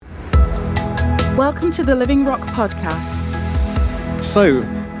Welcome to the Living Rock podcast. So,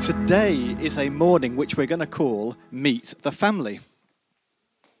 today is a morning which we're going to call Meet the Family.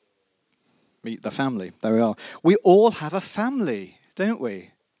 Meet the Family. There we are. We all have a family, don't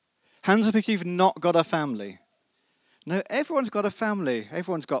we? Hands up if you've not got a family. No, everyone's got a family.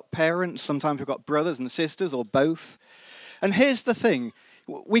 Everyone's got parents. Sometimes we've got brothers and sisters or both. And here's the thing.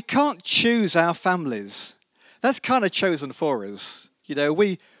 We can't choose our families. That's kind of chosen for us. You know,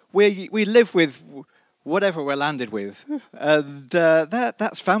 we live with whatever we're landed with. And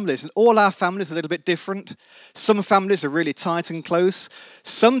that's families. And all our families are a little bit different. Some families are really tight and close.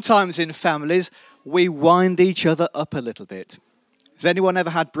 Sometimes in families, we wind each other up a little bit. Has anyone ever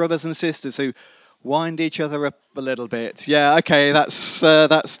had brothers and sisters who wind each other up a little bit? Yeah, okay, that's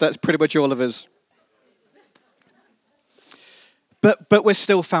pretty much all of us. But we're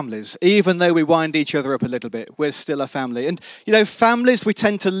still families. Even though we wind each other up a little bit, we're still a family. And, you know, families, we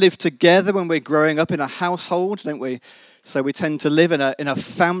tend to live together when we're growing up in a household, don't we? So we tend to live in a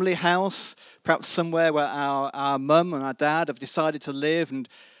family house, perhaps somewhere where our mum and our dad have decided to live, and,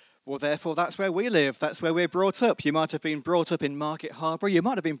 well, therefore, that's where we live. That's where we're brought up. You might have been brought up in Market Harborough. You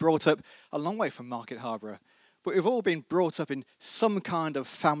might have been brought up a long way from Market Harborough. But we've all been brought up in some kind of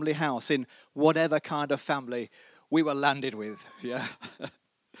family house, in whatever kind of family we were landed with, yeah.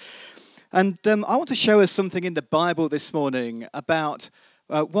 And I want to show us something in the Bible this morning about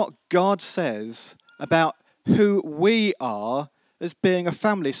what God says about who we are as being a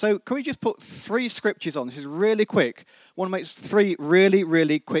family. So can we just put 3 scriptures on? This is really quick. I want to make 3 really,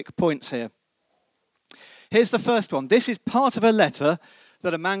 really quick points here. Here's the first one. This is part of a letter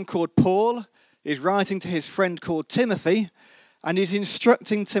that a man called Paul is writing to his friend called Timothy, and he's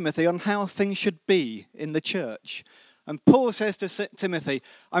instructing Timothy on how things should be in the church. And Paul says to Timothy,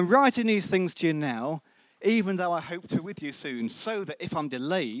 I'm writing these things to you now, even though I hope to be with you soon, so that if I'm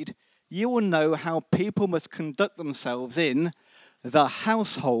delayed, you will know how people must conduct themselves in the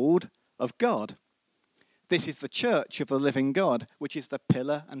household of God. This is the church of the living God, which is the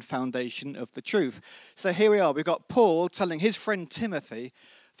pillar and foundation of the truth. So here we are. We've got Paul telling his friend Timothy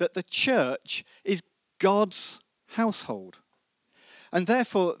that the church is God's household. And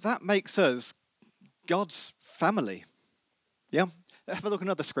therefore, that makes us God's family. Yeah? Have a look at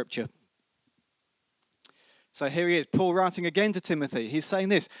another scripture. So here he is, Paul writing again to Timothy. He's saying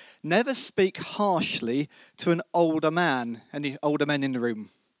this, never speak harshly to an older man. Any older men in the room?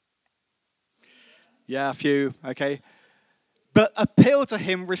 Yeah, a few, okay. But appeal to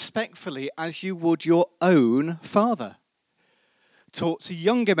him respectfully as you would your own father. Talk to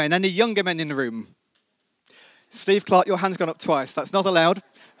younger men. Any younger men in the room? Steve Clark, your hand's gone up twice. That's not allowed.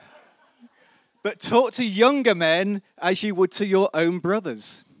 But talk to younger men as you would to your own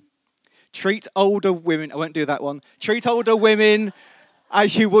brothers. Treat older women, I won't do that one. Treat older women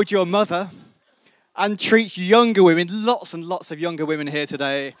as you would your mother. And treat younger women, lots and lots of younger women here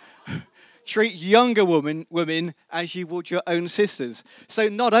today. Treat younger women as you would your own sisters. So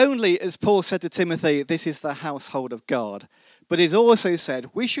not only, as Paul said to Timothy, this is the household of God, but he's also said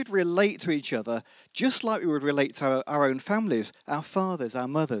we should relate to each other just like we would relate to our own families, our fathers, our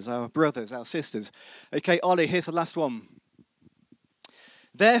mothers, our brothers, our sisters. Okay, Ollie, here's the last one.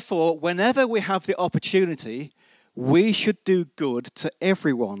 Therefore, whenever we have the opportunity, we should do good to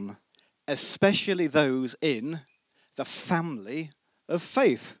everyone, especially those in the family of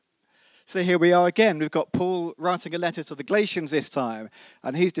faith. So here we are again. We've got Paul writing a letter to the Galatians this time,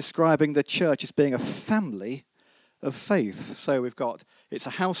 and he's describing the church as being a family of faith. So we've got, it's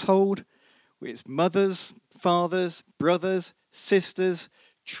a household, it's mothers, fathers, brothers, sisters,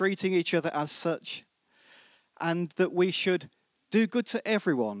 treating each other as such, and that we should do good to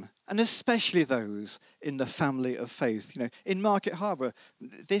everyone, and especially those in the family of faith. You know, in Market Harborough,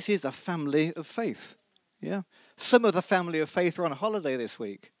 this is a family of faith. Yeah, some of the family of faith are on holiday this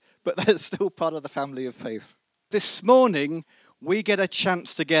week, but they're still part of the family of faith. This morning, we get a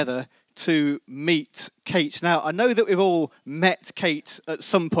chance together to meet Kate. Now, I know that we've all met Kate at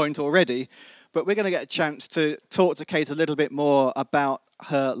some point already, but we're going to get a chance to talk to Kate a little bit more about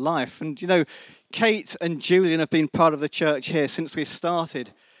her life. And, you know, Kate and Julian have been part of the church here since we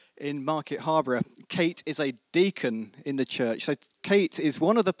started in Market Harborough. Kate is a deacon in the church. So Kate is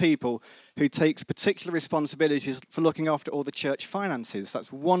one of the people who takes particular responsibilities for looking after all the church finances.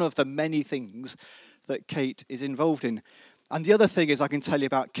 That's one of the many things that Kate is involved in. And the other thing is I can tell you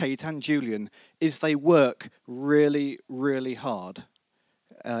about Kate and Julian is they work really, really hard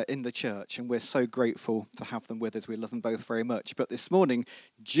in the church. And we're so grateful to have them with us. We love them both very much. But this morning,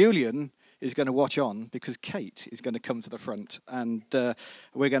 Julian is going to watch on because Kate is going to come to the front and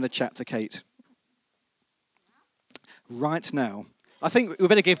we're going to chat to Kate. Right now, I think we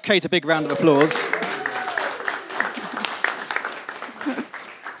better give Kate a big round of applause.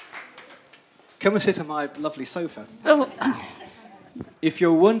 Come and sit on my lovely sofa. Oh. If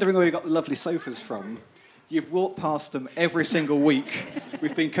you're wondering where we got the lovely sofas from, you've walked past them every single week.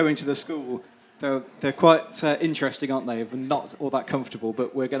 We've been coming to the school. They're quite interesting, aren't they? And not all that comfortable,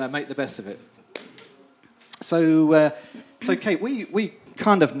 but we're going to make the best of it. So Kate, we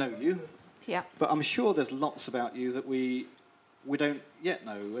kind of know you. Yeah. But I'm sure there's lots about you that we don't yet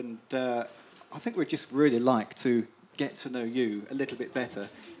know. And I think we'd just really like to get to know you a little bit better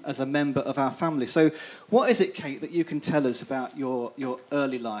as a member of our family. So what is it, Kate, that you can tell us about your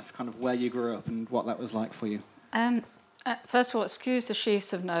early life, kind of where you grew up and what that was like for you? First of all, excuse the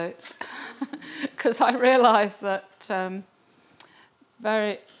sheafs of notes, because I realised that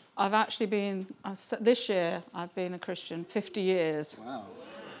this year I've been a Christian 50 years. Wow.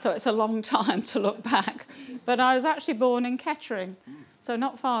 So it's a long time to look back. But I was actually born in Kettering, so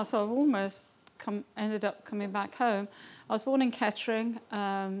not far, so I've almost ended up coming back home. I was born in Kettering.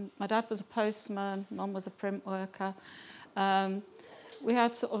 My dad was a postman, mum was a print worker. We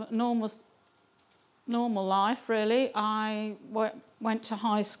had sort of normal life, really. I went to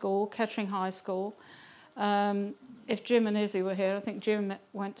high school, Kettering High School. If Jim and Izzy were here, I think Jim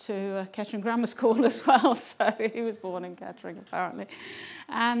went to Kettering Grammar School as well, so he was born in Kettering, apparently.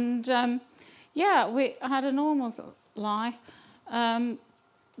 And, I had a normal life.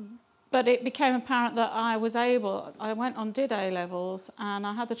 But it became apparent that I did A-levels, and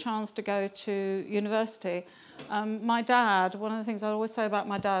I had the chance to go to university. My dad, one of the things I always say about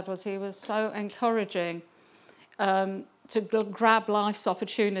my dad was he was so encouraging to grab life's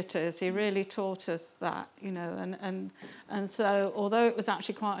opportunities. He really taught us that, and so although it was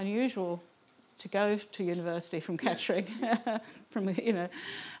actually quite unusual to go to university from Kettering, I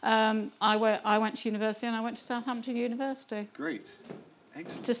went to university, and I went to Southampton University. Great.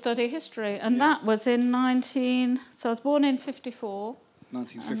 Excellent. To study history, and that was in so I was born in 54.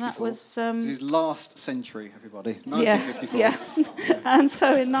 1954. And that was his last century, everybody. 1954. Yeah. And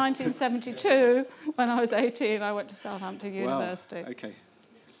so in 1972, when I was 18, I went to Southampton University. Wow. Okay.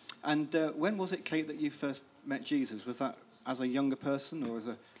 And when was it, Kate, that you first met Jesus? Was that as a younger person, or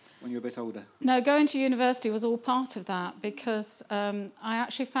when you were a bit older? No, going to university was all part of that, because I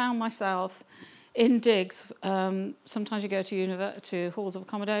actually found myself in digs. Sometimes you go to halls of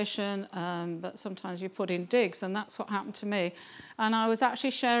accommodation, but sometimes you put in digs, and that's what happened to me. And I was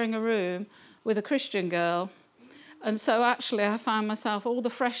actually sharing a room with a Christian girl, and so actually I found myself all the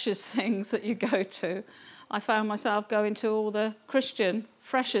freshest things that you go to. I found myself going to all the Christian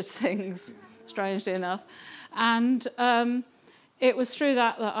freshest things, strangely enough. And it was through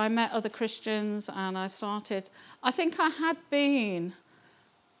that I met other Christians, and I think I had been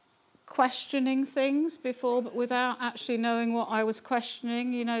questioning things before, but without actually knowing what I was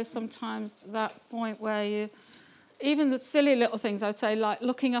questioning. Sometimes that point where even the silly little things, I'd say, like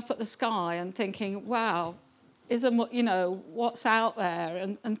looking up at the sky and thinking, wow, is there, what's out there,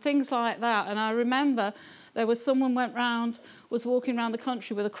 and things like that. And I remember there was someone was walking around the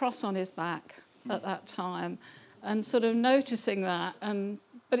country with a cross on his back at that time, and sort of noticing that,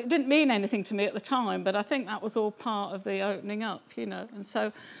 but it didn't mean anything to me at the time, but I think that was all part of the opening up, And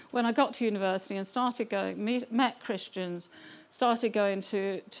so when I got to university and started met Christians, started going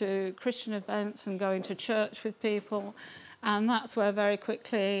to Christian events and going to church with people, and that's where very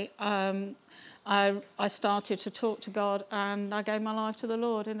quickly I started to talk to God, and I gave my life to the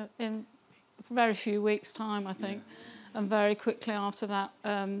Lord in very few weeks' time, I think. Yeah. And very quickly after that,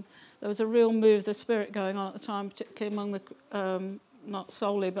 there was a real move of the Spirit going on at the time, particularly among the... not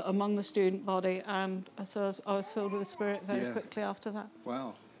solely, but among the student body, and so I was filled with the Spirit very quickly after that.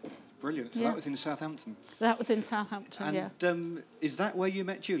 Wow, brilliant. So that was in Southampton? That was in Southampton, And is that where you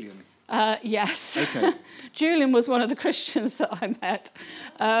met Julian? Yes. Okay. Julian was one of the Christians that I met.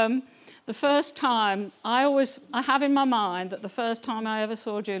 The first time, I have in my mind that the first time I ever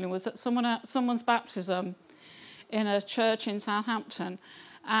saw Julian was at someone's baptism in a church in Southampton.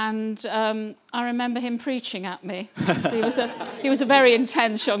 And I remember him preaching at me. So he was a very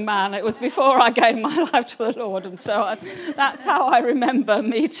intense young man. It was before I gave my life to the Lord, and so that's how I remember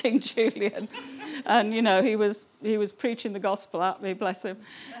meeting Julian. And he was preaching the gospel at me, bless him.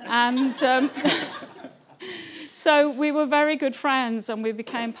 And so we were very good friends, and we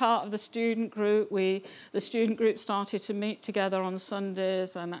became part of the student group. The student group started to meet together on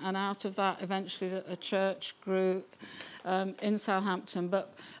Sundays, and out of that, eventually, a church group. In Southampton,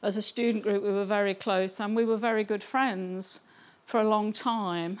 but as a student group we were very close, and we were very good friends for a long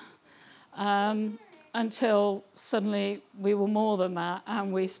time, until suddenly we were more than that,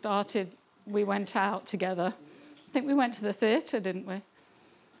 and we went out together think we went to the theatre, didn't we?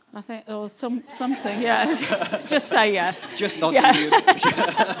 I think, or something, yeah. Just say yes. Just not yeah. to you.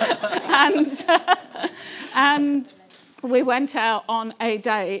 And we went out on a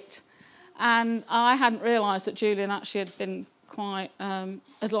date, and I hadn't realised that Julian actually had been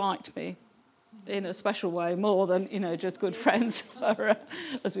had liked me in a special way, more than, just good friends, for,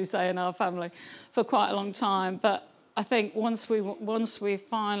 as we say in our family, for quite a long time. But I think once we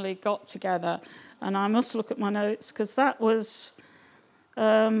finally got together, and I must look at my notes, because that was...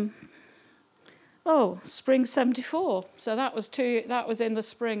 spring 74. So that was in the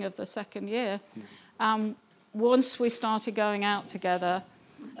spring of the second year. Once we started going out together,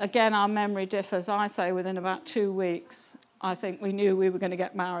 again, our memory differs. I say within about 2 weeks, I think we knew we were going to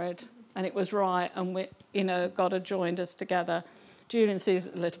get married, and it was right, and God had joined us together. Julian sees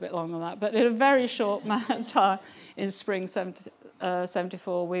it a little bit longer than that, but in a very short amount of time, in spring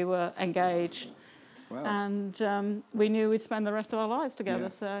 74, we were engaged. Wow. And we knew we'd spend the rest of our lives together.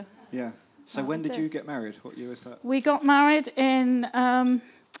 Yeah. So when did you get married? What year was that? We got married in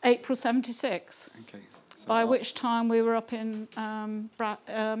April 76. Okay. So by which time we were up in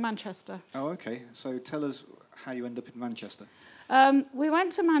Manchester. Oh, okay. So tell us how you ended up in Manchester. We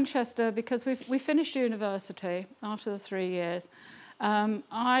went to Manchester because we finished university after the 3 years.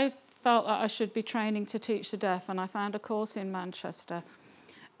 I felt that I should be training to teach the deaf, and I found a course in Manchester.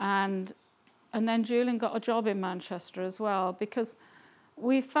 And then Julian got a job in Manchester as well, because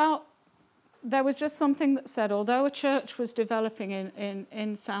we felt there was just something that said, although a church was developing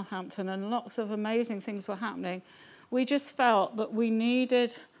in Southampton and lots of amazing things were happening, we just felt that we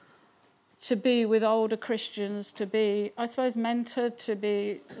needed to be with older Christians, to be, I suppose, mentored, to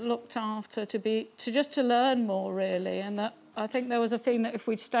be looked after, to learn more, really. And that I think there was a feeling that if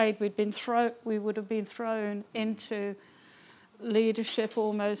we'd stayed, we would have been thrown into leadership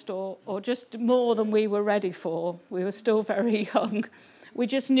almost, or just more than we were ready for. We were still very young. We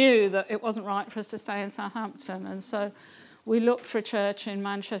just knew that it wasn't right for us to stay in Southampton, and so we looked for a church in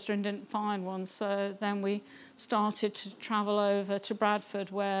Manchester and didn't find one. So then we started to travel over to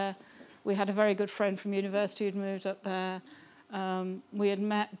Bradford, where we had a very good friend from university who'd moved up there. We had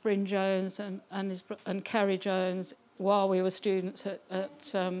met Bryn Jones and Kerry Jones while we were students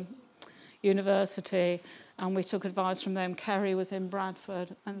at university, and we took advice from them. Kerry was in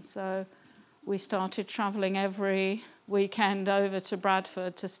Bradford, and so we started travelling every weekend over to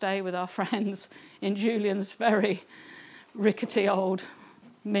Bradford to stay with our friends in Julian's very rickety old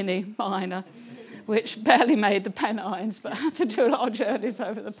Mini Minor, which barely made the Pennines, but had to do a lot of journeys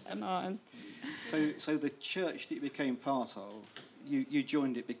over the Pennines. So the church that you became part of, you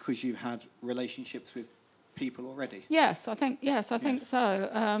joined it because you had relationships with people already? Yes, I think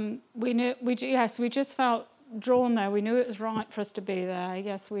so. We just felt drawn there. We knew it was right for us to be there.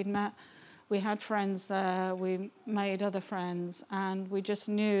 Yes, we had friends there, we made other friends, and we just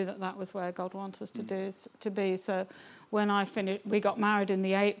knew that was where God wanted us to be. So when we got married in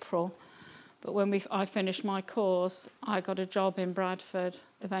the April, but when I finished my course, I got a job in Bradford.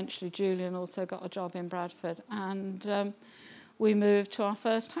 Eventually, Julian also got a job in Bradford, and we moved to our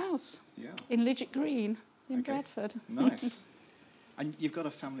first house in Lidget Green in Bradford. Nice. And you've got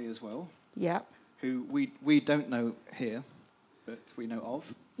a family as well. Yeah. Who we don't know here, but we know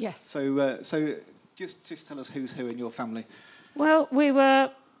of. Yes. So just tell us who's who in your family. Well, we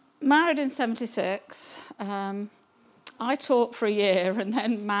were married in 76. I taught for a year, and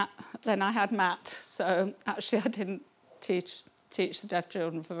then I had Matt. So actually, I didn't teach the deaf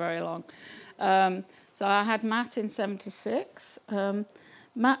children for very long. So I had Matt in 76.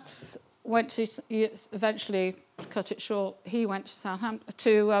 Matt's went to eventually, cut it short. He went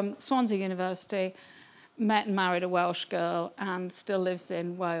to Swansea University. Met and married a Welsh girl, and still lives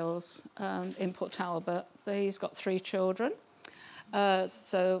in Wales, in Port Talbot. He's got 3 children.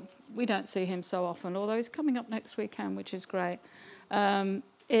 So we don't see him so often, although he's coming up next weekend, which is great.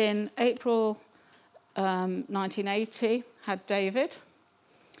 In April 1980, had David,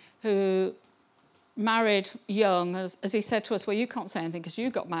 who married young. As he said to us, well, you can't say anything because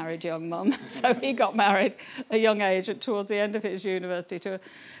you got married young, Mum. So he got married at a young age towards the end of his university, to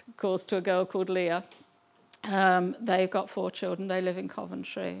a girl called Leah. They've got 4 children. They live in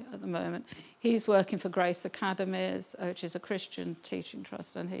Coventry at the moment. He's working for Grace Academies, which is a Christian teaching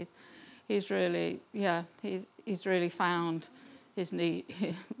trust, and he's really found his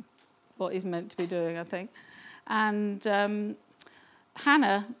what he's meant to be doing, I think. And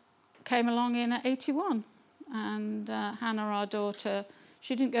Hannah came along in at 81, and Hannah, our daughter,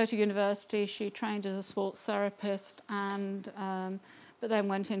 she didn't go to university. She trained as a sports therapist, and but then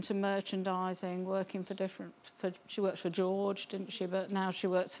went into merchandising, working she worked for George, didn't she? But now she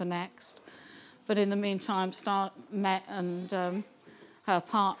works for Next. but in the meantime, met her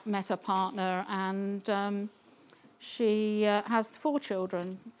partner, and she has 4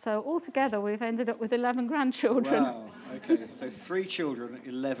 children. So altogether, we've ended up with 11 grandchildren. Wow. Okay. So 3 children,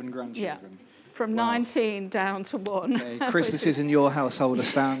 11 grandchildren. Yeah. From 19 down to 1. Okay. Christmases in your household are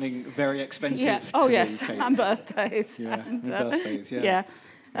sounding very expensive. Yeah. Oh, to yes. me, Kate. And birthdays. Yeah. And, birthdays. Yeah. yeah.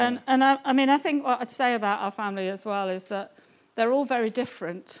 And I mean, I think what I'd say about our family as well is that they're all very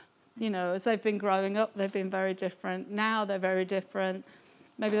different. You know, as they've been growing up, they've been very different. Now they're very different.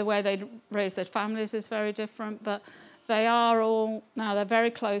 Maybe the way they raise their families is very different, but they are all, now they're very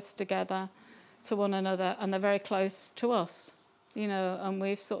close together to one another, and they're very close to us, you know, and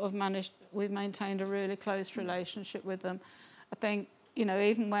we've maintained a really close relationship with them. I think, you know,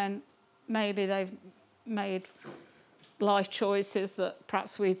 even when maybe they've made life choices that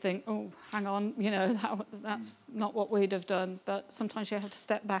perhaps we'd think, oh, hang on, you know, that's not what we'd have done, but sometimes you have to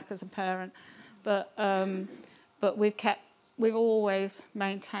step back as a parent. But we've always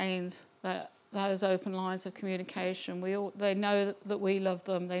maintained those open lines of communication. They know that we love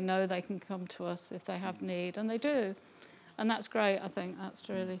them. They know they can come to us if they have need, and they do. And that's great, I think. That's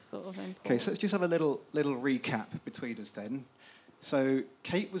really sort of important. Okay, so let's just have a little recap between us then. So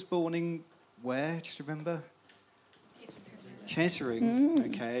Kate was born in where? Just remember? Kettering.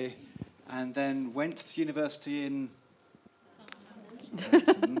 Okay. And then went to university in...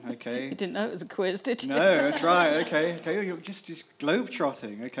 Okay. You didn't know it was a quiz, did you? No, that's right. Okay. Okay. You're just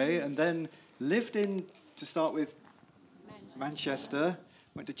globe-trotting. Okay. And then lived in, to start with, Manchester.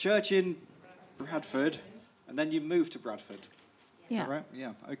 Went to church in Bradford, and then you moved to Bradford. Yeah. Is that right?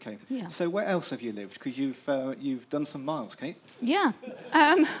 Yeah. Okay. Yeah. So where else have you lived? Because you've done some miles, Kate. Yeah.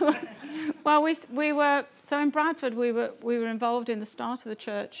 Well, we were so in Bradford. We were involved in the start of the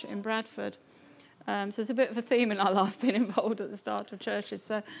church in Bradford. So there's a bit of a theme in our life being involved at the start of churches.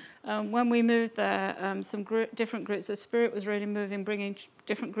 So when we moved there, some different groups, the Spirit was really moving, bringing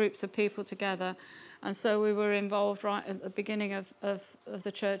different groups of people together. And so we were involved right at the beginning of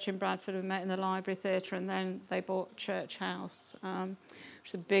the church in Bradford. We met in the Library Theatre, and then they bought Church House, which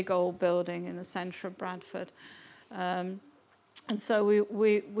is a big old building in the centre of Bradford. And so we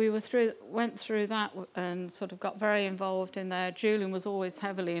went through that and sort of got very involved in there. Julian was always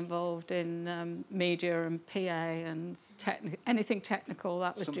heavily involved in media and PA and anything technical.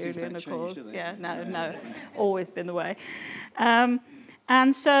 That was Julian, of course. Yeah, no, always been the way.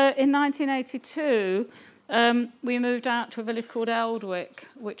 And so in 1982, we moved out to a village called Eldwick,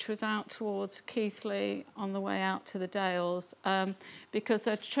 which was out towards Keighley on the way out to the Dales, because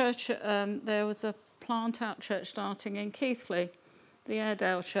a church, there was a plant-out church starting in Keighley, the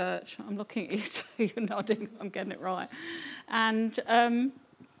Airedale Church. I'm looking at you, you're nodding, I'm getting it right. And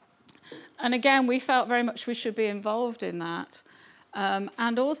again, we felt very much we should be involved in that.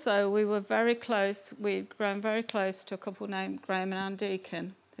 And also, we were very close, we'd grown very close to a couple named Graham and Ann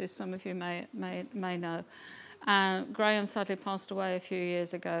Deacon, who some of you may know. And Graham sadly passed away a few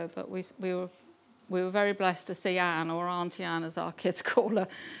years ago, but we were very blessed to see Anne, or Auntie Anne as our kids call her,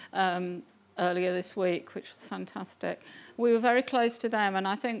 earlier this week, which was fantastic. We were very close to them, and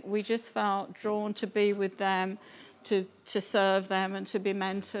I think we just felt drawn to be with them, to serve them, and to be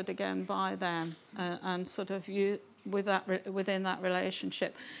mentored again by them, and sort of within that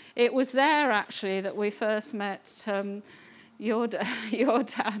relationship. It was there actually that we first met your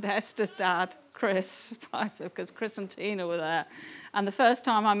dad, Esther's dad, Chris Spicer, because Chris and Tina were there. And the first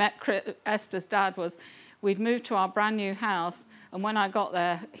time I met Esther's dad was we'd moved to our brand new house. And when I got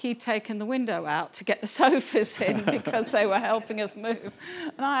there, he'd taken the window out to get the sofas in because they were helping us move.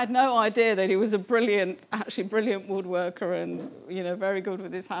 And I had no idea that he was a brilliant woodworker and, you know, very good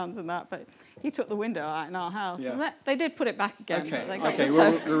with his hands and that. But he took the window out in our house. Yeah. And they did put it back again. Okay,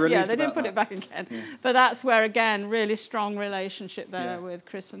 we're relieved yeah, they did about put that. it back again. Yeah. But that's where, again, really strong relationship there Yeah. with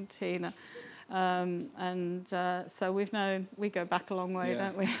Chris and Tina. So we go back a long way, Yeah.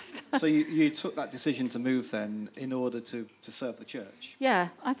 don't we? So you took that decision to move then in order to serve the church? Yeah,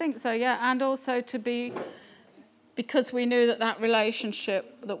 I think so, yeah. And also because we knew that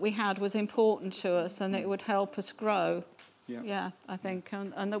relationship that we had was important to us and it would help us grow. Yeah, I think,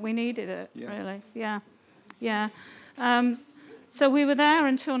 and that we needed it, really. Yeah. So we were there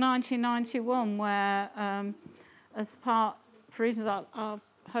until 1991 where, for reasons I'll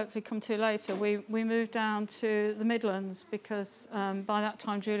hopefully come to later, we moved down to the Midlands because by that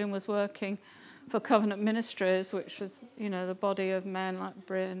time Julian was working for Covenant Ministries, which was, you know, the body of men like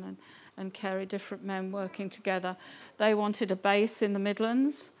Bryn and Kerry, different men working together. They wanted a base in the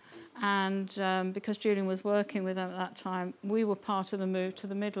Midlands, and because Julian was working with them at that time, we were part of the move to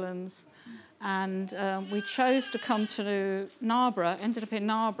the Midlands. And we chose to come to Narborough, ended up in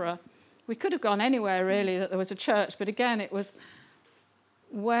Narborough, we could have gone anywhere really that there was a church, but again it was,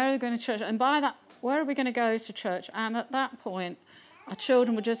 where are we going to church? And by that, where are we going to go to church? And at that point, our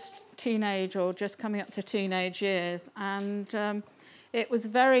children were just teenage or just coming up to teenage years, and it was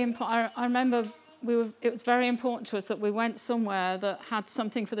very important. I remember it was very important to us that we went somewhere that had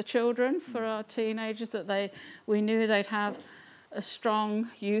something for the children, for our teenagers, that we knew they'd have a strong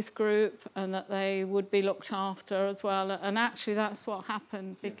youth group and that they would be looked after as well. And actually that's what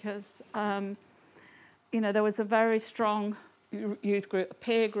happened, because there was a very strong youth group, a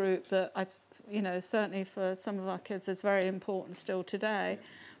peer group that certainly for some of our kids is very important still today.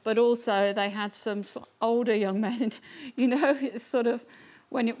 But also they had some older young men. It's sort of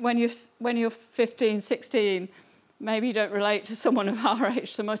when you're 15, 16, maybe you don't relate to someone of our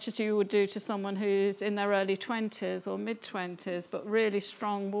age so much as you would do to someone who's in their early 20s or mid-20s, but really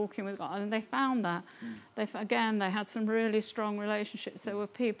strong walking with God. And they found that. They had some really strong relationships. There were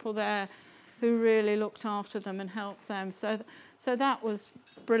people there who really looked after them and helped them. So that was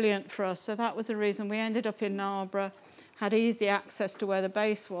brilliant for us. So that was the reason we ended up in Narborough, had easy access to where the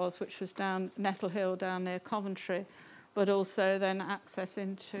base was, which was down Nettle Hill, down near Coventry, but also then access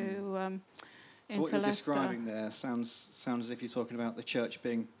into So what you're describing there sounds as if you're talking about the church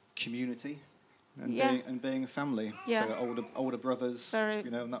being community and being a family. Yeah. So older brothers,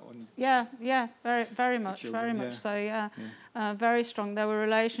 and that one. Yeah, very much, children, very much. So very strong. There were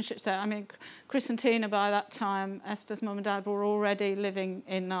relationships there. I mean, Chris and Tina by that time, Esther's mum and dad, were already living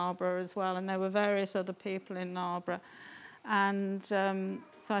in Narborough as well, and there were various other people in Narborough, and so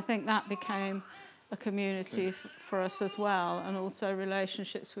I think that became a community for us as well, and also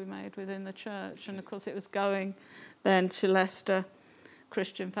relationships we made within the church. And of course it was going then to Leicester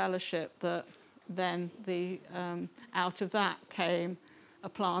Christian Fellowship that then out of that came a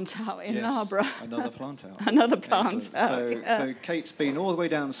plant out in Narborough. Another plant out. Another plant out. So Kate's been all the way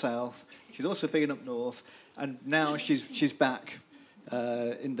down south, she's also been up north, and now she's back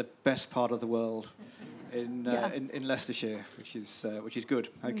in the best part of the world, in Leicestershire, which is good.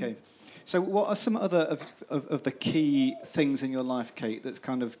 Okay. So what are some other of the key things in your life, Kate, that's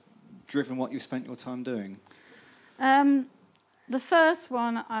kind of driven what you've spent your time doing? The first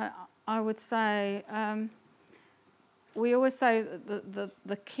one, I would say, we always say that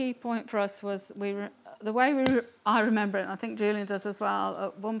the key point for us was I remember it, and I think Julian does as well.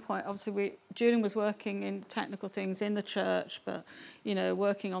 At one point, obviously, Julian was working in technical things in the church, but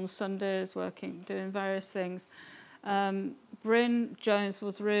working on Sundays, doing various things. Bryn Jones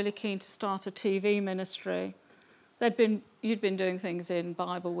was really keen to start a TV ministry. You'd been doing things in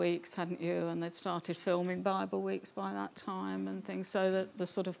Bible Weeks, hadn't you? And they'd started filming Bible Weeks by that time and things, so that the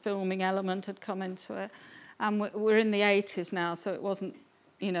sort of filming element had come into it. And we're in the 80s now, so it wasn't,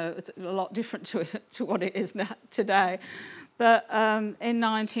 it's a lot different to what it is now, today. But in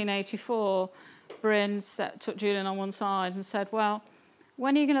 1984, Bryn took Julian on one side and said, well,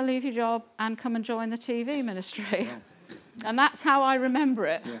 when are you going to leave your job and come and join the TV ministry? Wow. And that's how I remember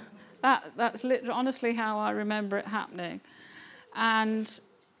it. Yeah. That's literally, honestly, how I remember it happening. And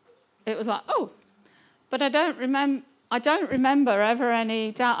it was like, but I don't remember ever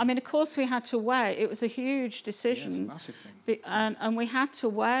any doubt. I mean, of course, we had to weigh. It was a huge decision. Yeah, it's a massive thing. And we had to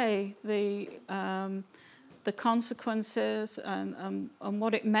weigh the consequences and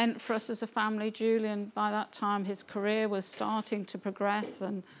what it meant for us as a family. Julian, by that time, his career was starting to progress,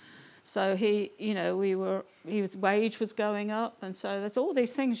 and so his wage was going up, and so there's all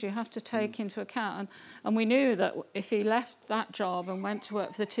these things you have to take into account. And we knew that if he left that job and went to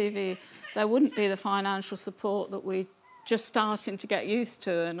work for the TV, there wouldn't be the financial support that we just starting to get used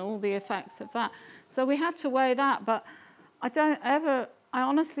to, and all the effects of that. So we had to weigh that, but I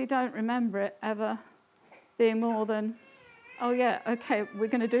honestly don't remember it ever being more than, okay, we're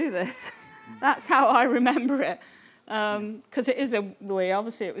going to do this. That's how I remember it. Because it is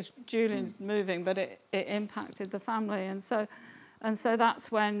obviously it was Julian moving, but it impacted the family, and so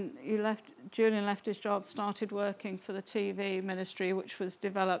that's when Julian left his job, started working for the TV ministry, which was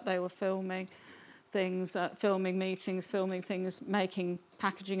developed. They were filming things, filming meetings, filming things,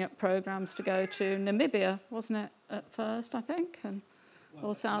 packaging up programs to go to Namibia, wasn't it at first, I think,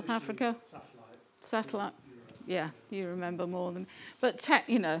 or South Africa. Satellite. Yeah, you remember more than, but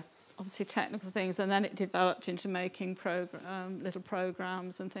obviously technical things, and then it developed into making little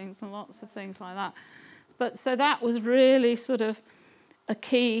programs and things, and lots of things like that. But so that was really sort of a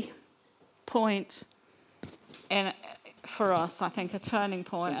key point for us, I think, a turning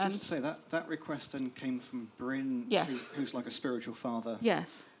point. So just to say that request then came from Bryn, yes, who's like a spiritual father.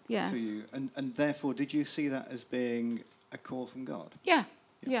 Yes. To you, and therefore, did you see that as being a call from God?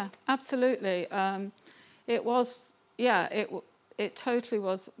 Yeah, absolutely. It was. Yeah, it totally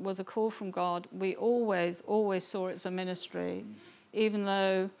was a call from God. We always saw it as a ministry, even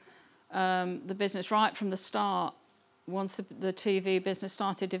though the business, right from the start, once the TV business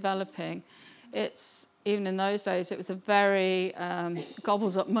started developing, even in those days, it was a very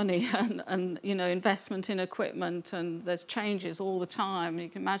gobbles up money and investment in equipment, and there's changes all the time. You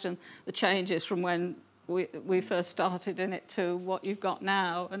can imagine the changes from when we first started in it to what you've got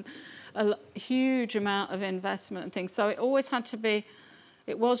now, and a huge amount of investment and things. So it always had to be.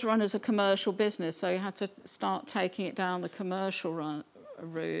 It was run as a commercial business, so you had to start taking it down the commercial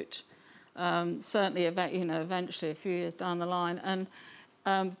route. Certainly, eventually, a few years down the line,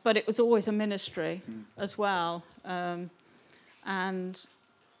 but it was always a ministry as well, and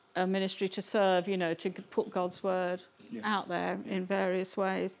a ministry to serve, to put God's word out there in various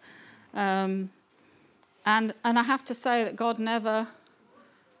ways. And I have to say that God never,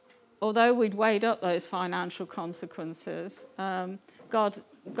 although we'd weighed up those financial consequences, God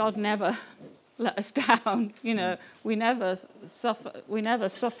never let us down. We never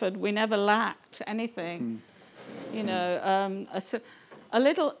suffered, we never lacked anything. A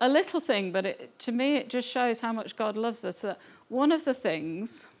little thing, but to me it just shows how much God loves us. That one of the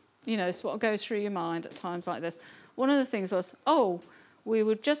things, it's what goes through your mind at times like this. One of the things was, we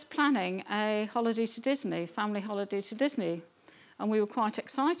were just planning a holiday to Disney, family holiday to Disney, and we were quite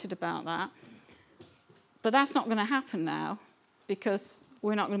excited about that. But that's not going to happen now because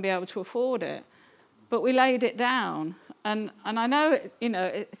we're not going to be able to afford it. But we laid it down, and I know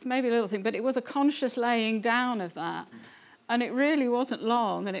it's maybe a little thing, but it was a conscious laying down of that. And it really wasn't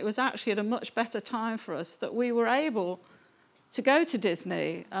long, and it was actually at a much better time for us that we were able to go to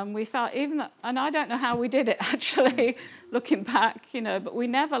Disney. And we felt and I don't know how we did it actually, looking back, but we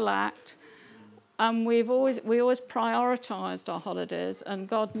never lacked. And we always prioritised our holidays, and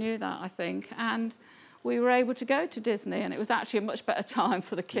God knew that, I think. And we were able to go to Disney, and it was actually a much better time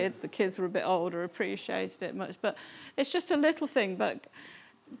for the kids. The kids were a bit older, appreciated it much. But it's just a little thing. But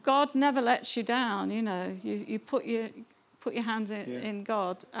God never lets you down. You put your hands in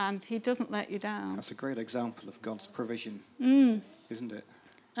God, and He doesn't let you down. That's a great example of God's provision, isn't it?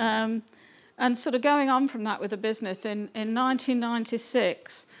 And sort of going on from that with the business, in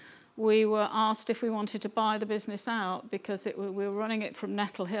 1996, we were asked if we wanted to buy the business out because we were running it from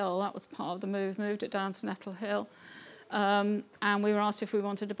Nettle Hill. That was part of the move, moved it down to Nettle Hill. And we were asked if we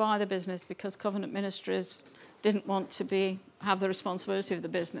wanted to buy the business because Covenant Ministries didn't want to have the responsibility of the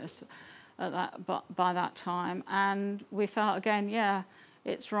business by that time. And we felt, again,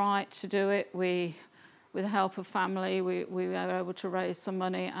 it's right to do it. With the help of family, we were able to raise some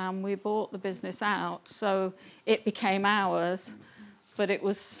money, and we bought the business out. So it became ours, but it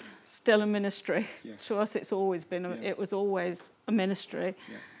was still a ministry. Yes. To us, it's always been. It was always a ministry.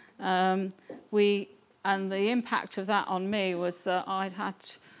 Yeah. And the impact of that on me was that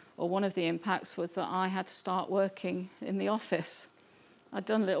one of the impacts was that I had to start working in the office. I'd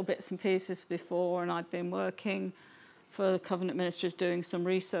done little bits and pieces before, and I'd been working for the Covenant Ministries doing some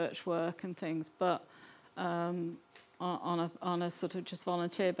research work and things, but on a sort of just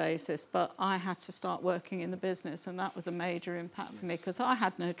volunteer basis. But I had to start working in the business, and that was a major impact for me because I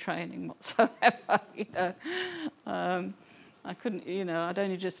had no training whatsoever. I couldn't, I'd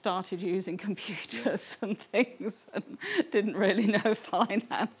only just started using computers and things, and didn't really know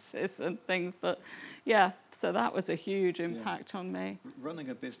finances and things. But so that was a huge impact on me. Running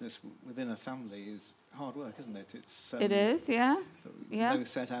a business within a family is hard work, isn't it? It is, yeah. No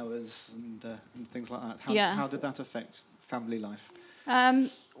set hours and things like that. How did that affect family life?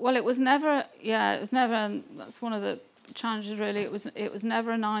 Well, it was never. That's one of the challenges, really. It was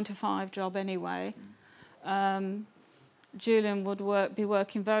never a 9-to-5 job anyway. Julian would be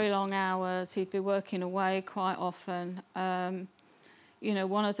working very long hours. He'd be working away quite often.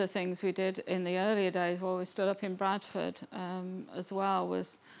 One of the things we did in the earlier days while we stood up in Bradford as well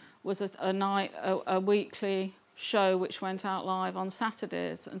was a weekly show which went out live on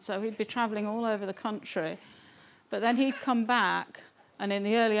Saturdays. And so he'd be travelling all over the country. But then he'd come back and in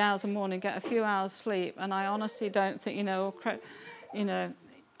the early hours of the morning get a few hours sleep. And I honestly don't think, I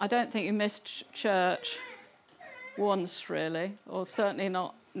don't think you missed church once really, or certainly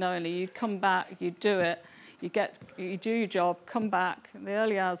not knowingly. You'd come back, you'd do it, you do your job, come back in the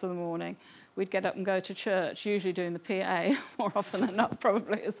early hours of the morning. We'd get up and go to church, usually doing the PA more often than not,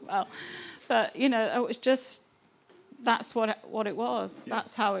 probably as well. But it was just that's what it was. Yeah.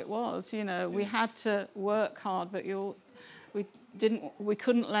 That's how it was. We had to work hard, but we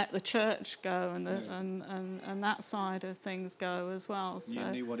couldn't let the church go and that side of things go as well. So you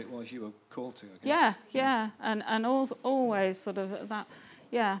knew what it was you were called to, I guess. Yeah, and always sort of that.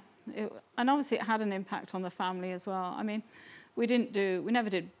 Yeah, and obviously it had an impact on the family as well. I mean, we never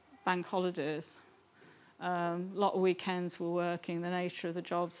did bank holidays. A lot of weekends were working, the nature of the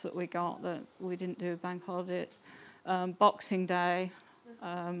jobs that we got, that we didn't do bank holiday. Boxing Day,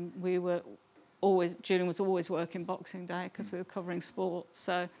 Julian was always working Boxing Day because we were covering sports,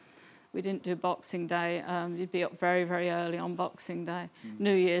 so we didn't do Boxing Day. You'd be up very, very early on Boxing Day.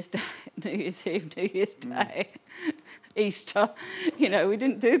 New Year's Day, New Year's Eve, New Year's Day, Easter. We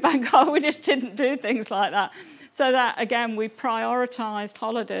didn't do bank holiday, we just didn't do things like that. So that, again, we prioritised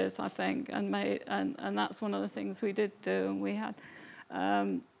holidays, I think, and that's one of the things we did do. And we had,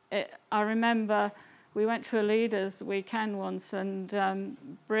 I remember we went to a leaders' weekend once, and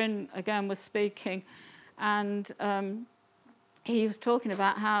Bryn, again, was speaking, and he was talking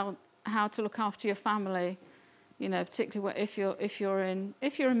about how to look after your family, particularly if you're in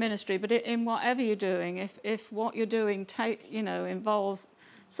ministry, but in whatever you're doing, if what you're doing involves.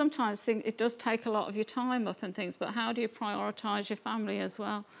 Sometimes it does take a lot of your time up and things, but how do you prioritise your family as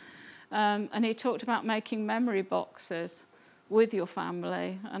well? And he talked about making memory boxes with your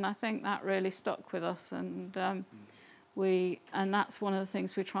family, and I think that really stuck with us. And that's one of the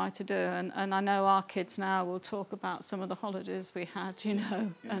things we try to do. And I know our kids now will talk about some of the holidays we had,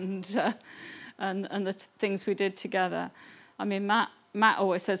 and the things we did together. I mean, Matt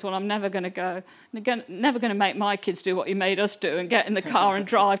always says, well, I'm never going to go, never going to make my kids do what he made us do and get in the car and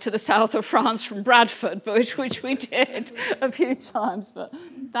drive to the south of France from Bradford, which we did a few times. But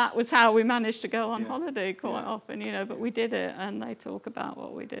that was how we managed to go on holiday quite often, but we did it, and they talk about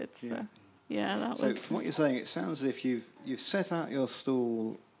what we did. So, So from what you're saying, it sounds as if you've set out your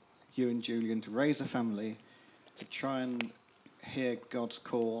stall, you and Julian, to raise a family, to try and hear God's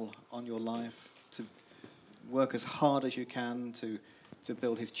call on your life, to work as hard as you can to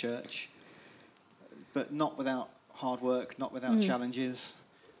build his church, but not without hard work, not without challenges.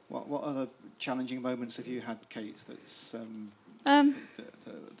 What other challenging moments have you had, Kate, that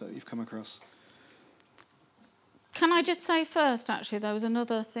you've come across? Can I just say first, actually, there was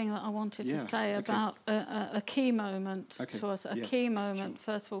another thing that I wanted to say about a key moment to us. Key moment,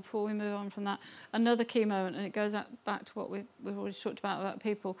 first of all, before we move on from that. Another key moment, and it goes back to what we've already talked about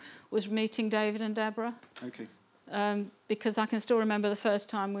people, was meeting David and Deborah. Okay. Because I can still remember the first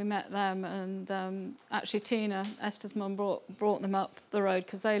time we met them, and actually Tina, Esther's mum, brought them up the road,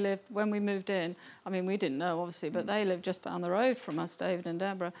 because they lived, when we moved in, I mean, we didn't know, obviously, but they lived just down the road from us, David and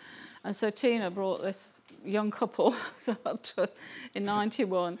Deborah. And so Tina brought this young couple up to us in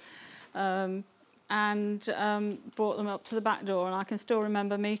 91, and brought them up to the back door, and I can still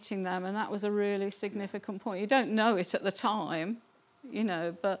remember meeting them, and that was a really significant point. You don't know it at the time,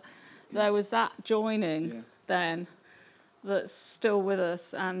 but there was that joining then that's still with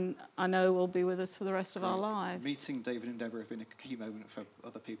us, and I know will be with us for the rest of our lives. Meeting David and Deborah have been a key moment for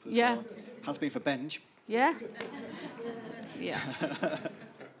other people as well. Has been for Benj. Yeah. Yeah.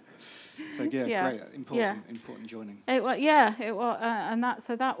 So great, important joining. It was, and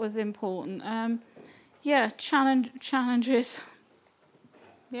that was important. Challenges.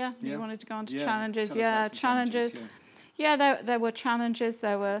 Yeah, you wanted to go on to challenges. Challenges. There were challenges.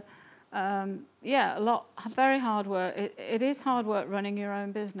 There were, a lot, very hard work. It is hard work running your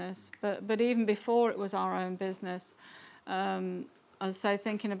own business, but even before it was our own business, I say,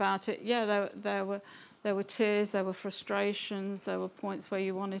 thinking about it, there were tears, there were frustrations, there were points where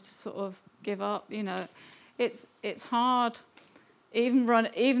you wanted to sort of give up. It's hard.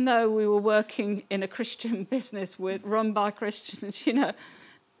 Even though we were working in a Christian business run by Christians,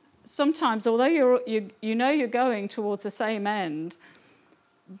 sometimes, although you're going towards the same end,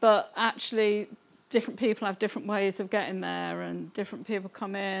 but actually different people have different ways of getting there, and different people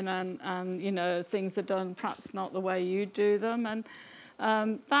come in, and things are done perhaps not the way you do them, and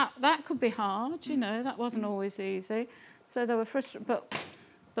that could be hard. That wasn't always easy. So there were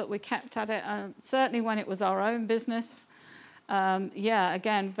but we kept at it. Certainly when it was our own business.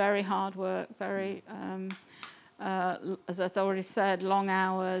 Again, very hard work, very, as I've already said, long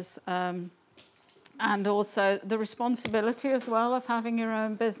hours, and also the responsibility as well of having your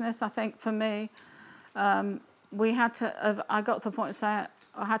own business. I think for me, we had to. I got to the point of saying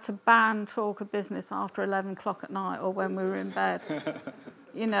I had to ban talk of business after 11 o'clock at night or when we were in bed.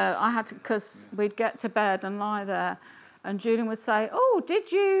 I had to, because we'd get to bed and lie there, and Julian would say, "Oh,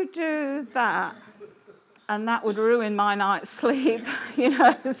 did you do that?" And that would ruin my night's sleep,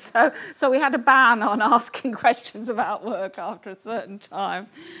 So we had a ban on asking questions about work after a certain time.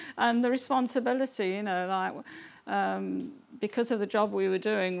 And the responsibility, because of the job we were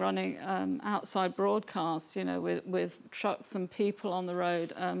doing, running outside broadcasts, with trucks and people on the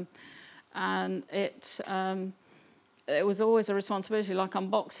road, and it was always a responsibility. Like on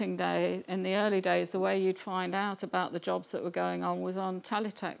Boxing Day, in the early days, the way you'd find out about the jobs that were going on was on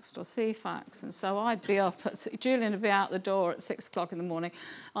teletext or CFAX. And so I'd be up, Julian would be out the door at 6 o'clock in the morning.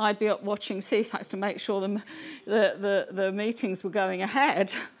 I'd be up watching CFAX to make sure the meetings were going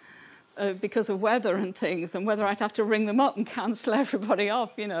ahead. Because of weather and things, and whether I'd have to ring them up and cancel everybody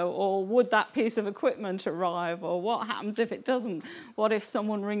off, or would that piece of equipment arrive, or what happens if it doesn't? What if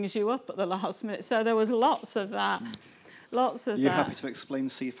someone rings you up at the last minute? So there was lots of that. You're happy to explain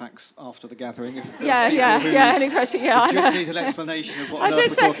CFAX after the gathering? Yeah. Any question? Yeah, I just need an explanation of what on earth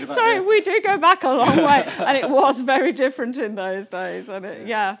we're talking about. Sorry, we do go back a long way, and it was very different in those days. And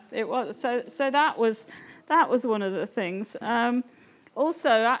it was. So that was one of the things. Also,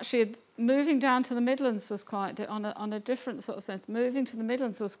 actually, moving down to the Midlands was quite, on a different sort of sense, moving to the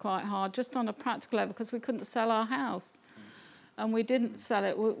Midlands was quite hard, just on a practical level, because we couldn't sell our house. And we didn't sell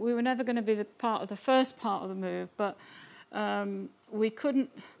it. We were never going to be the first part of the move, but we couldn't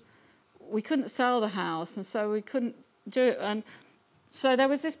sell the house, and so we couldn't do it. And so there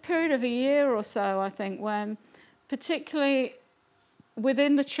was this period of a year or so, I think, when particularly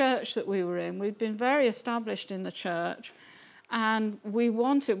within the church that we were in, we'd been very established in the church, and we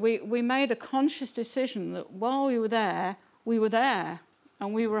made a conscious decision that while we were there,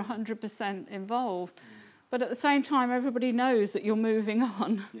 and we were 100% involved. But at the same time, everybody knows that you're moving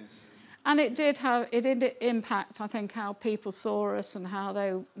on. Yes. And it did impact, I think, how people saw us and how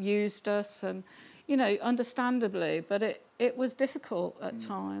they used us, and understandably. But it was difficult at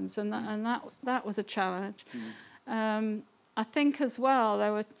times, and that was a challenge. I think as well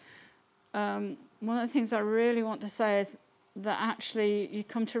there were one of the things I really want to say is that actually you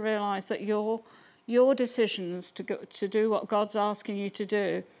come to realise that your decisions to do what God's asking you to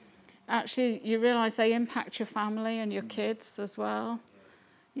do, actually you realise they impact your family and your kids as well.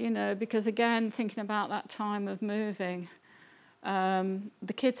 Because again, thinking about that time of moving,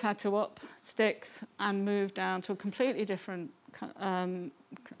 the kids had to up sticks and move down to a completely different, I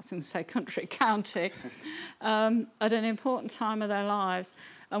was going to say county, at an important time of their lives.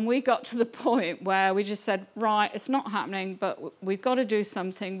 And we got to the point where we just said, right, it's not happening, but we've got to do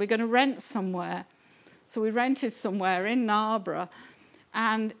something. We're going to rent somewhere. So we rented somewhere in Narborough,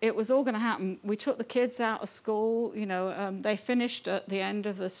 and it was all going to happen. We took the kids out of school. They finished at the end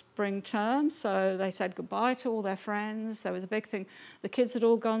of the spring term, so they said goodbye to all their friends. There was a big thing. The kids had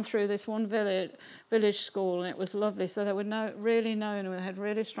all gone through this one village school, and it was lovely. So they were really known, and we had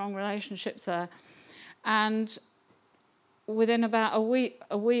really strong relationships there. And within about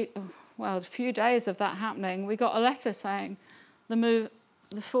a few days of that happening, we got a letter saying the move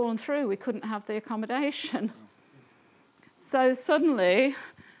had fallen through. We couldn't have the accommodation. So suddenly,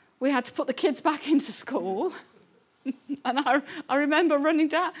 we had to put the kids back into school. And I remember running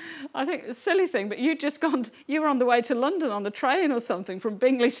down, I think it's a silly thing, but you were on the way to London on the train or something from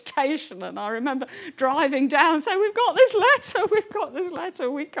Bingley Station, and I remember driving down and saying, we've got this letter,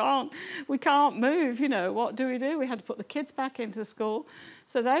 we can't move, what do we do? We had to put the kids back into school.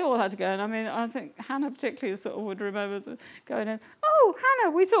 So they all had to go, and I think Hannah particularly sort of would remember going in, oh,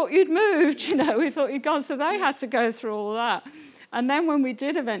 Hannah, we thought you'd moved, we thought you'd gone. So they had to go through all that. And then when we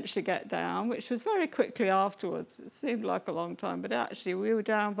did eventually get down, which was very quickly afterwards, it seemed like a long time, but actually we were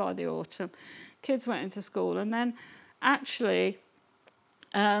down by the autumn. Kids went into school, and then actually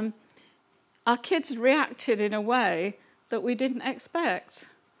our kids reacted in a way that we didn't expect.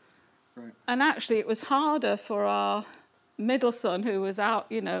 Right. And actually it was harder for our middle son, who was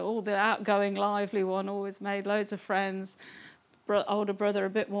out, all the outgoing, lively one, always made loads of friends. Older brother a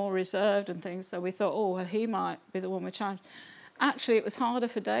bit more reserved and things, so we thought, well, he might be the one we challenged. Actually, it was harder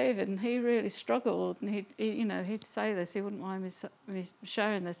for David, and he really struggled. And he'd say this. He wouldn't mind me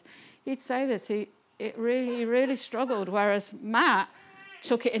sharing this. He'd say this. He really struggled. Whereas Matt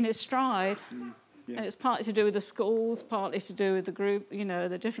took it in his stride, and it's partly to do with the schools, partly to do with the group.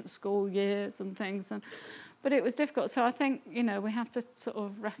 The different school years and things. But it was difficult. So I think we have to sort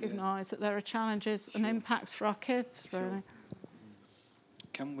of recognise that there are challenges and impacts for our kids. Really.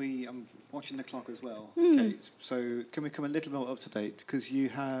 Can we? I'm watching the clock as well. Okay, so can we come a little more up to date, because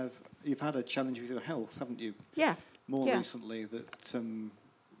you've had a challenge with your health, haven't you? Yeah. More recently that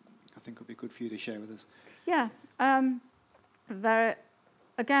I think would be good for you to share with us. Yeah. There,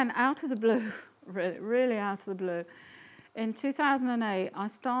 again, out of the blue, really out of the blue. In 2008, I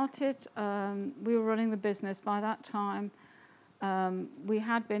started. We were running the business by that time. We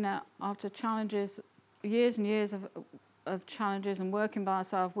had been after challenges, years and years of challenges and working by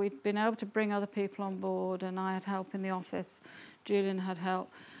ourselves. We'd been able to bring other people on board, and I had help in the office. Julian had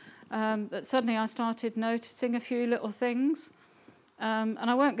help. But suddenly I started noticing a few little things. And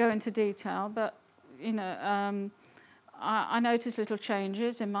I won't go into detail, but, I noticed little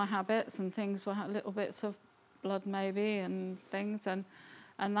changes in my habits, and things were little bits of blood maybe and things, and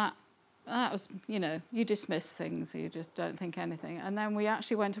that was, you dismiss things, you just don't think anything. And then we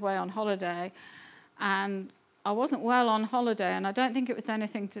actually went away on holiday, and I wasn't well on holiday, and I don't think it was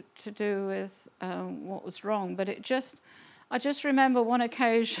anything to do with what was wrong, but I just remember one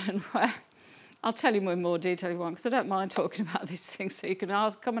occasion where, I'll tell you in more detail if you want, because I don't mind talking about these things, so you can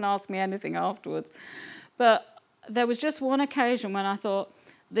come and ask me anything afterwards. But there was just one occasion when I thought,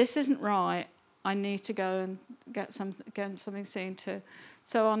 this isn't right, I need to go and get something seen to.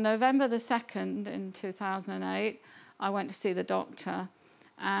 So on November the 2nd in 2008, I went to see the doctor,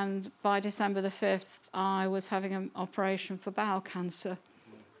 and by December the 5th, I was having an operation for bowel cancer,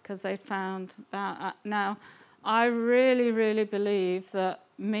 because they'd found bowel. Now, I really, really believe that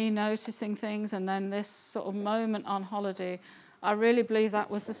me noticing things and then this sort of moment on holiday, I really believe that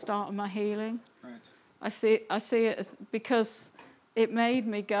was the start of my healing. Right. I see it as, because it made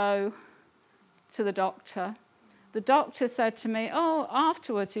me go to the doctor. The doctor said to me,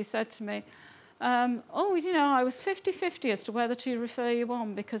 afterwards he said to me, I was 50-50 as to whether to refer you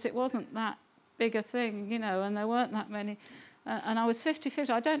on, because it wasn't that big a thing, and there weren't that many. And I was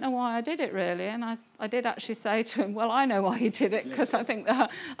 50-50. I don't know why I did it, really. And I did actually say to him, well, I know why you did it, because I think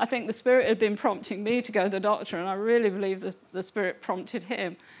the Spirit had been prompting me to go to the doctor, and I really believe the Spirit prompted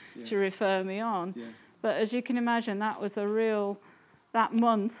him to refer me on. Yeah. But as you can imagine, that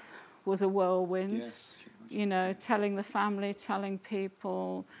month was a whirlwind. Yes. Telling the family, telling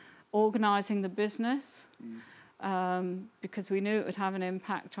people, organising the business, because we knew it would have an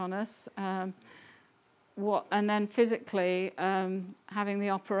impact on us. And then physically, having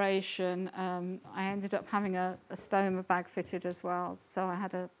the operation, I ended up having a stoma bag fitted as well. So I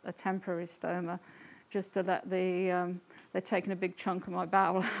had a temporary stoma, just to let they'd taken a big chunk of my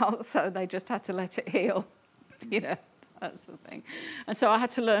bowel out, so they just had to let it heal. That's the thing. And so I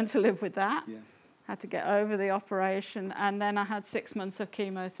had to learn to live with that. Yeah. Had to get over the operation, and then I had 6 months of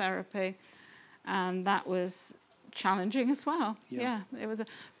chemotherapy, and that was challenging as well. Yeah, it was.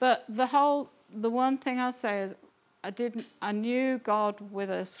 But the one thing I'll say is, I knew God with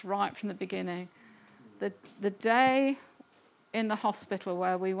us right from the beginning. The day in the hospital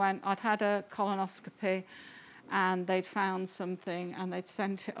where we went, I'd had a colonoscopy, and they'd found something, and they'd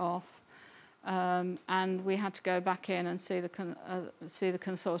sent it off. And we had to go back in and see the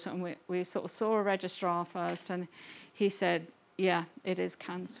consultant, and we sort of saw a registrar first, and he said, yeah, it is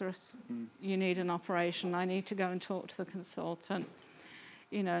cancerous. You need an operation. I need to go and talk to the consultant.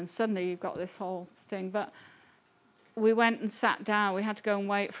 And suddenly you've got this whole thing. But we went and sat down. We had to go and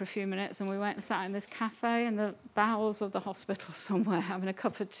wait for a few minutes, and we went and sat in this cafe in the bowels of the hospital somewhere, having a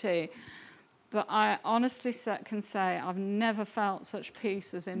cup of tea. But I honestly can say I've never felt such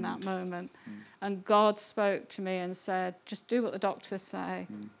peace as in that moment. And God spoke to me and said, just do what the doctors say.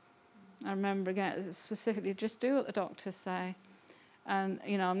 I remember again, specifically, just do what the doctors say. And,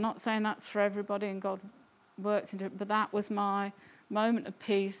 I'm not saying that's for everybody, and God works into it, but that was my moment of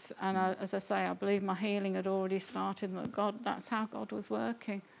peace. And as I say, I believe my healing had already started, and that's how God was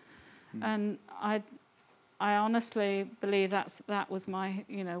working. And I honestly believe that was my,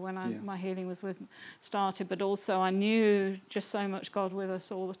 my healing was started. But also I knew just so much God with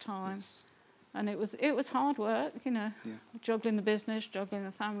us all the time. Yes. And it was hard work, juggling the business, juggling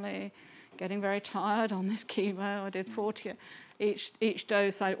the family, getting very tired on this chemo. I did 40 each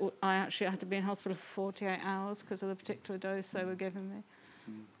dose. I actually had to be in hospital for 48 hours because of the particular dose they were giving me.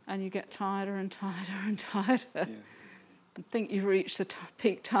 And you get tireder and tireder and tireder. Yeah. And think you've reached the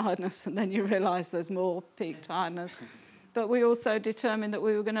peak tiredness, and then you realise there's more peak tiredness. But we also determined that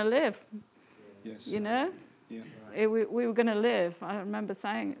we were going to live. Yes. Yeah. We were going to live. I remember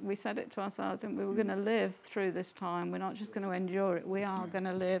we said it to ourselves, and we were going to live through this time. We're not just going to endure it. We are going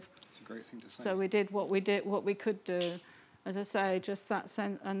to live. It's a great thing to say. So we did what we could do. As I say, just that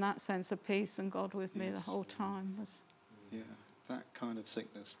sense of peace and God with me the whole time. Yeah, that kind of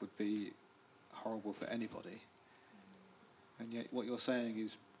sickness would be horrible for anybody. And yet what you're saying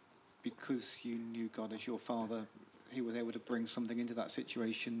is, because you knew God as your Father, he was able to bring something into that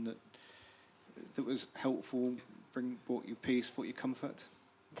situation that was helpful, brought you peace, brought you comfort.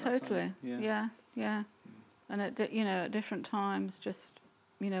 Totally. Yeah. And at different times, just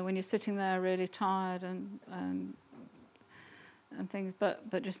when you're sitting there really tired and things,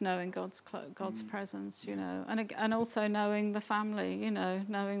 but just knowing God's presence, and also knowing the family,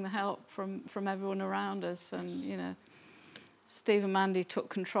 knowing the help from everyone around us, and Steve and Mandy took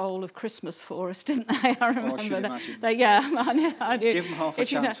control of Christmas for us, didn't they? I remember. I should imagine. I do. Give them half a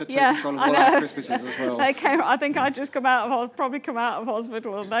chance to take control of what our Christmas is as well. They came. I think I'd just come out of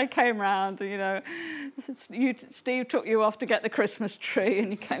hospital, and they came round. Steve took you off to get the Christmas tree,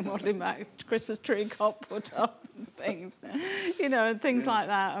 and you came waddling back. Christmas tree got put up and things, and things like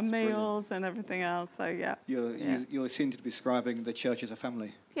that, and it's meals brilliant. and everything else. So You seem to be describing the church as a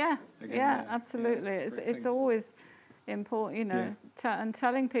family. Yeah, Again, absolutely. It's always important, and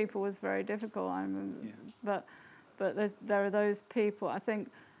telling people was very difficult. I remember, but there are those people. I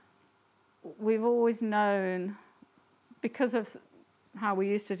think we've always known, because of how we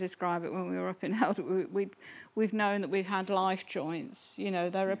used to describe it when we were up in Elder, we've known that we've had life joints.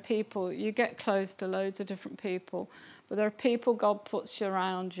 There are people, you get close to loads of different people, but there are people God puts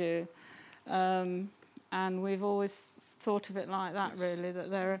around you, and we've always thought of it like that, really,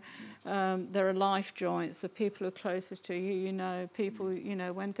 that there are life joints, the people who are closest to you, people,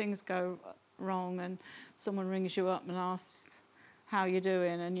 when things go wrong and someone rings you up and asks how you're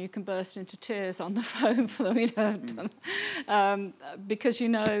doing, and you can burst into tears on the phone for them, because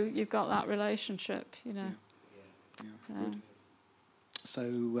you've got that relationship, Good. So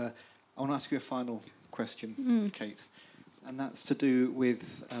I want to ask you a final question, Kate, and that's to do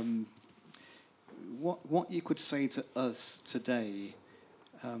with what you could say to us today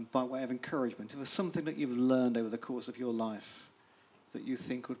by way of encouragement. If there's something that you've learned over the course of your life that you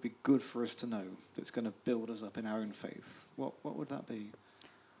think would be good for us to know, that's going to build us up in our own faith, what would that be?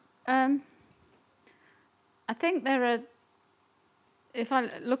 I think there are,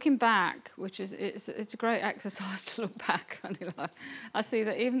 looking back, which is it's a great exercise to look back on your life, I see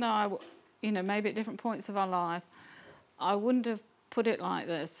that even though maybe at different points of our life, I wouldn't have put it like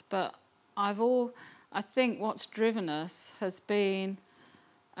this, but I think what's driven us has been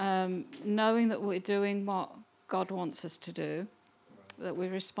knowing that we're doing what God wants us to do, that we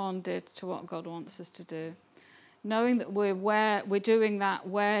responded to what God wants us to do, knowing that we're doing that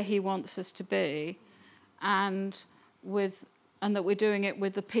where He wants us to be, and that we're doing it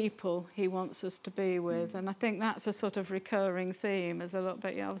with the people He wants us to be with. And I think that's a sort of recurring theme. There's a lot,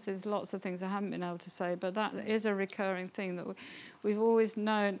 but obviously there's lots of things I haven't been able to say, but that is a recurring thing that we've always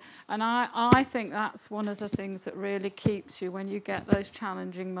known. And I think that's one of the things that really keeps you when you get those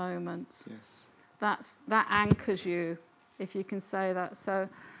challenging moments. Yes. That anchors you, if you can say that. So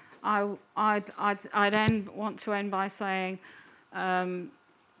I'd want to end by saying, I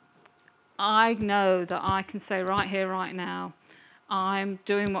know that I can say right here, right now, I'm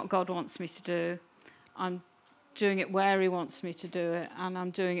doing what God wants me to do. I'm doing it where He wants me to do it, and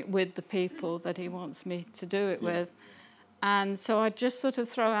I'm doing it with the people that He wants me to do it with. And so I just sort of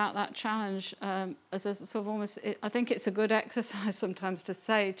throw out that challenge as a sort of almost, I think it's a good exercise sometimes to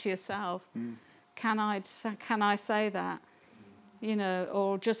say to yourself, can I say that?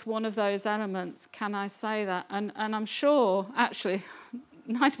 Or just one of those elements, can I say that? And I'm sure, actually,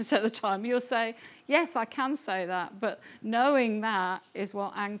 90% of the time you'll say, yes, I can say that, but knowing that is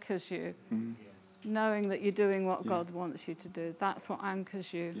what anchors you. Knowing that you're doing what God wants you to do, that's what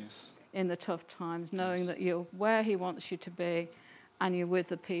anchors you in the tough times, knowing that you're where He wants you to be and you're with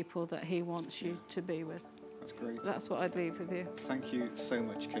the people that He wants you to be with. That's great. That's what I'd leave with you. Thank you so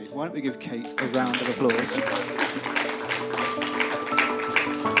much, Kate. Why don't we give Kate a round of applause?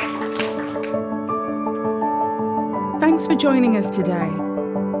 Thanks for joining us today.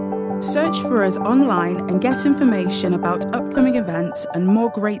 Search for us online and get information about upcoming events and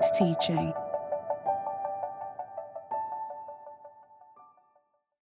more great teaching.